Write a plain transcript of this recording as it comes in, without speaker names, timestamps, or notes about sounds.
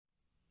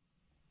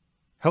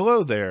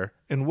Hello there,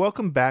 and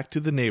welcome back to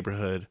the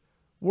neighborhood.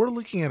 We're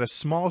looking at a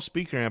small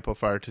speaker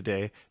amplifier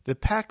today that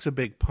packs a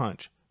big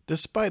punch,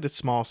 despite its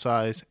small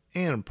size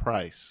and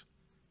price.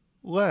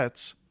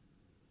 Let's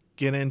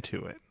get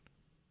into it.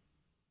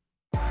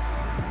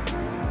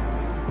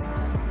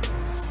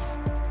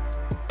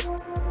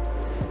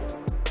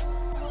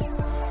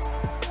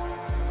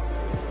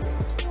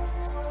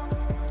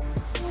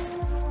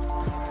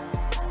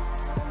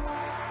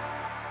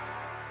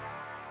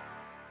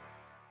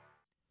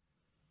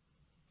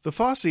 The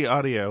Fosi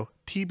Audio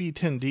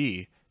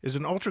TB10D is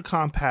an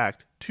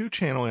ultra-compact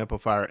 2-channel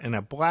amplifier in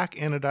a black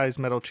anodized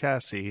metal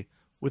chassis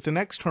with an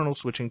external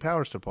switching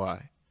power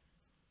supply.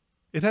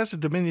 It has a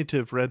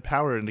diminutive red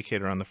power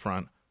indicator on the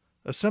front,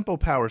 a simple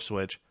power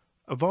switch,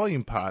 a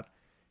volume pot,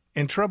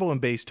 and treble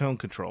and bass tone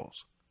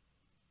controls.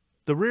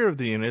 The rear of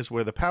the unit is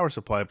where the power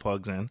supply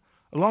plugs in,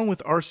 along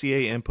with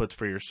RCA inputs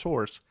for your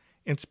source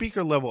and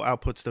speaker-level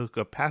outputs to hook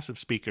up passive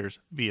speakers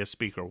via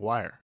speaker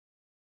wire.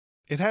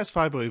 It has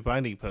 5-way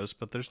binding posts,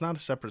 but there's not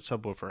a separate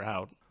subwoofer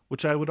out,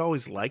 which I would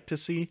always like to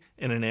see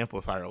in an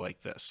amplifier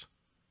like this.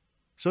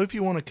 So if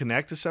you want to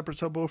connect a separate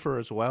subwoofer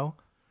as well,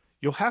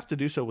 you'll have to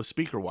do so with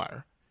speaker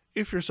wire,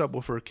 if your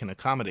subwoofer can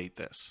accommodate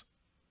this.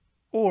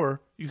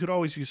 Or you could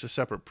always use a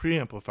separate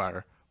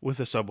preamplifier with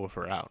a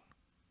subwoofer out.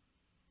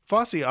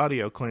 Fosi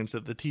Audio claims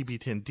that the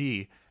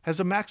TB10D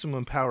has a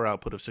maximum power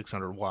output of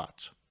 600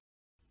 watts,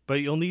 but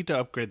you'll need to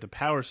upgrade the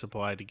power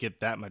supply to get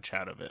that much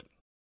out of it.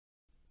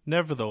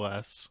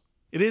 Nevertheless,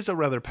 it is a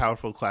rather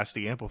powerful Class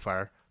D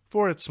amplifier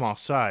for its small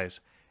size,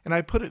 and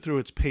I put it through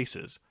its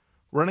paces,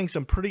 running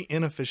some pretty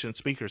inefficient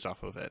speakers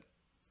off of it.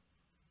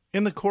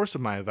 In the course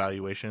of my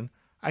evaluation,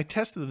 I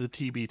tested the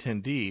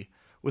TB10D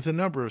with a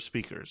number of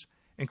speakers,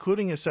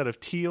 including a set of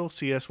Teal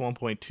CS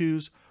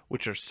 1.2s,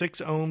 which are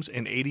 6 ohms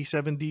and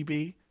 87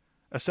 dB,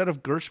 a set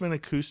of Gershman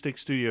Acoustic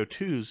Studio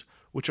 2s,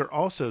 which are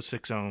also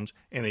 6 ohms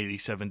and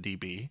 87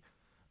 dB,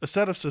 a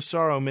set of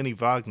Cesaro Mini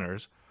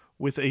Wagners,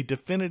 with a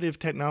Definitive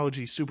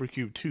Technology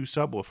Supercube 2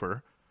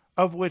 subwoofer,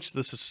 of which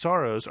the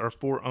Cesaros are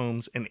 4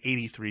 ohms and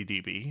 83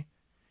 dB,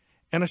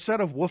 and a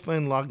set of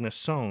Wolfman Logness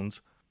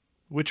Sones,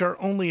 which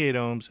are only 8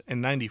 ohms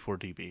and 94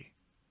 dB.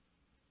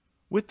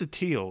 With the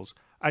Teals,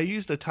 I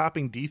used a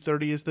topping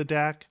D30 as the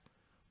DAC.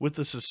 With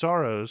the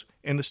Cesaros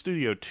and the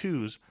Studio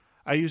 2s,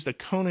 I used a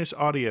Fosi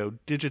Audio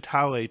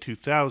Digitale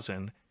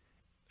 2000,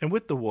 and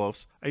with the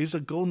Wolfs, I used a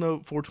Gold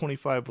Note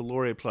 425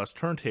 Valore Plus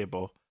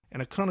turntable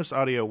and a Fosi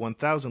Audio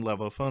 1000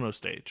 level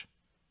phonostage.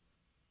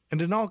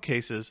 And in all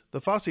cases, the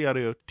Fosi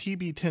Audio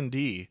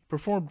TB10D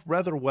performed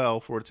rather well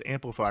for its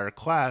amplifier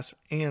class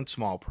and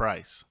small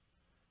price.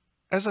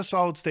 As a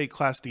solid-state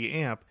Class D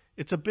amp,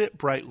 it's a bit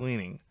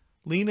bright-leaning,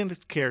 lean in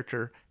its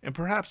character, and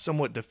perhaps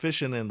somewhat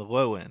deficient in the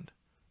low end,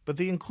 but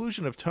the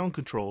inclusion of tone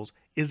controls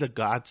is a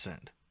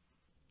godsend.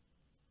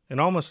 In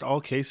almost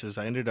all cases,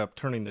 I ended up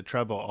turning the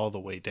treble all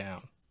the way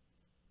down,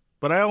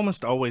 but I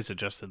almost always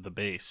adjusted the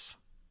bass.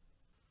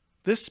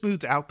 This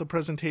smoothed out the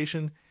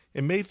presentation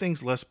and made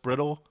things less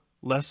brittle,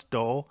 less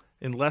dull,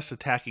 and less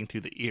attacking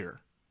to the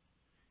ear.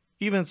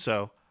 Even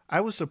so,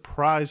 I was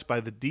surprised by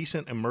the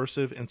decent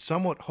immersive and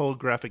somewhat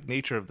holographic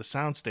nature of the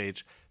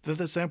soundstage that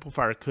this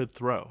amplifier could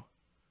throw.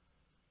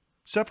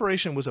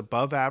 Separation was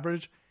above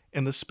average,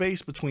 and the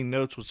space between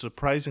notes was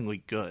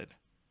surprisingly good.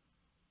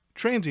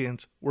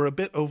 Transients were a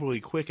bit overly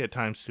quick at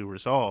times to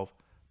resolve,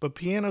 but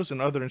pianos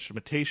and other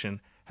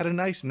instrumentation had a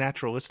nice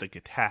naturalistic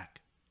attack.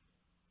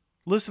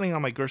 Listening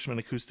on my Gershman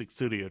Acoustic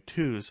Studio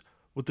 2s,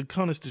 with the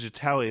Fosi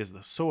Digitale as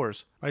the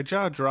source, my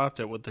jaw dropped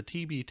at what the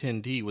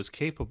TB10D was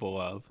capable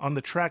of on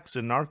the track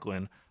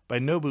Zenarklin by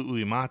Nobu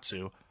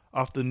Uematsu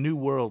off the New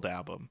World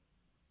album.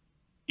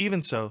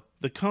 Even so,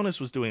 the Fosi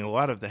was doing a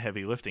lot of the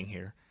heavy lifting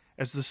here,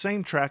 as the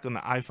same track on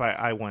the iFi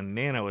i1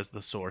 Nano as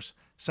the source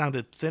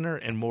sounded thinner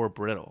and more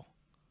brittle.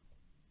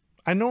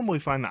 I normally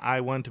find the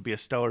i1 to be a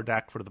stellar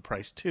DAC for the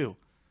price too,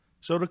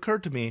 so it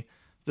occurred to me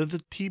that the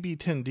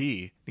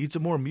TB10D needs a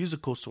more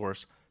musical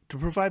source to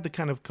provide the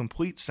kind of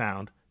complete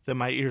sound that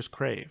my ears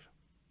crave.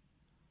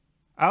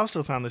 I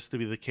also found this to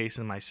be the case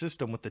in my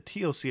system with the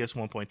Teal CS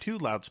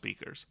 1.2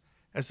 loudspeakers,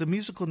 as the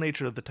musical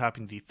nature of the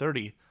topping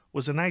D30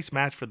 was a nice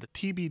match for the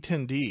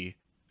TB10D,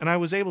 and I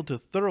was able to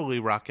thoroughly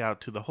rock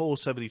out to the whole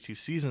 72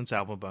 Seasons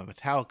album by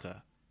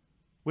Metallica,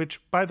 which,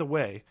 by the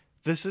way,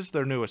 this is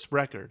their newest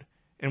record,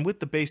 and with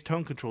the bass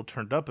tone control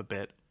turned up a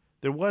bit,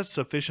 there was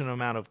sufficient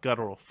amount of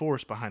guttural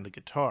force behind the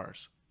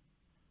guitars.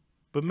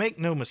 But make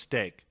no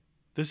mistake,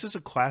 this is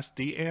a Class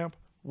D amp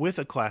with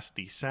a Class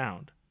D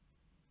sound.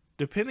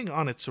 Depending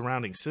on its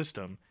surrounding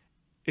system,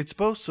 it's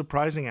both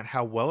surprising at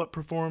how well it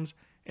performs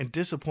and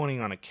disappointing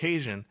on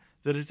occasion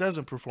that it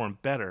doesn't perform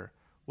better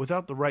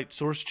without the right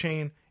source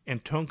chain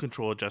and tone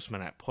control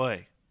adjustment at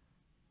play.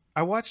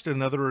 I watched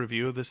another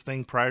review of this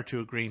thing prior to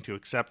agreeing to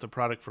accept the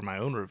product for my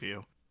own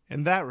review,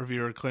 and that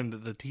reviewer claimed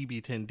that the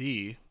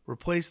TB10D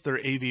replaced their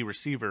AV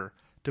receiver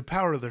to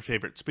power their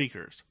favorite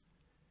speakers.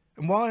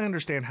 And while I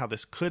understand how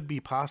this could be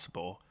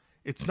possible,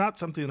 it's not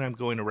something that I'm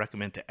going to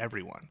recommend to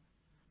everyone.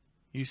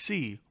 You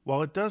see,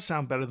 while it does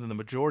sound better than the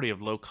majority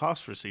of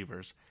low-cost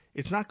receivers,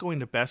 it's not going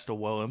to best a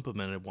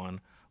well-implemented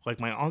one like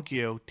my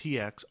Onkyo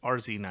TX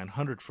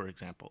RZ900 for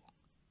example.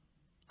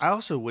 I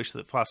also wish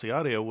that Fosi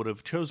Audio would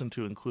have chosen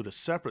to include a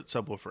separate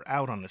subwoofer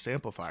out on this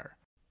amplifier,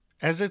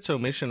 as its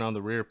omission on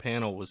the rear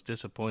panel was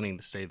disappointing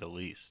to say the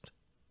least.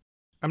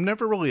 I'm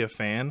never really a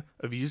fan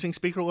of using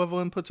speaker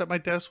level inputs at my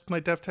desk with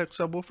my DevTech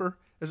subwoofer,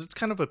 as it's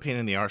kind of a pain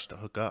in the arse to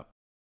hook up.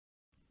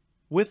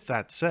 With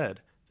that said,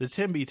 the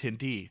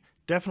TB10D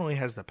definitely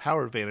has the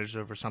power advantage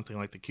over something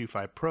like the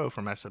Q5 Pro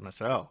from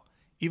SMSL,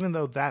 even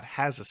though that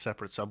has a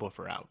separate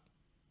subwoofer out.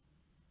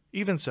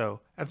 Even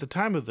so, at the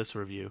time of this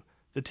review,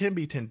 the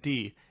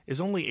TB10D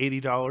is only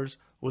 $80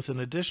 with an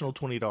additional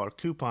 $20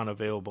 coupon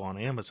available on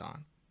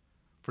Amazon.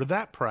 For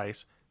that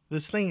price,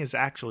 this thing is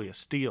actually a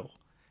steal,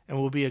 and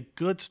will be a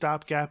good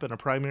stopgap in a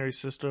primary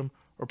system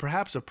or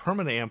perhaps a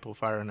permanent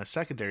amplifier in a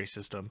secondary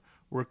system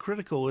where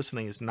critical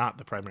listening is not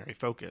the primary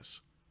focus.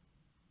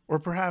 Or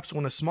perhaps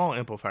when a small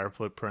amplifier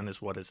footprint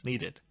is what is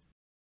needed.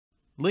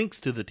 Links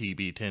to the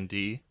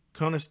TB10D,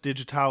 Conus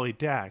Digitale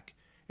DAC,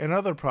 and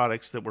other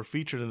products that were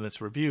featured in this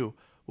review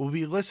will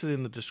be listed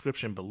in the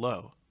description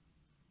below.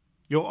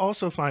 You'll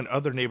also find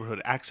other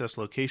neighborhood access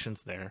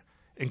locations there,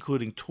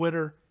 including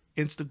Twitter,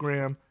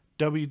 Instagram,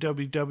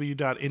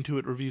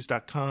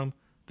 www.intoitreviews.com,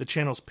 the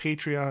channel's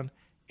Patreon,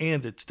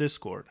 and its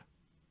Discord.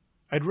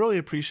 I'd really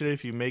appreciate it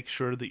if you make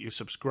sure that you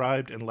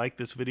subscribed and liked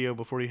this video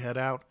before you head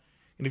out,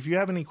 and if you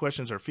have any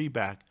questions or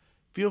feedback,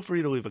 feel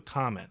free to leave a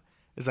comment,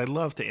 as I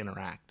love to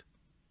interact.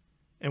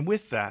 And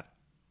with that,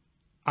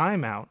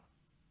 I'm out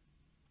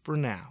for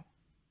now.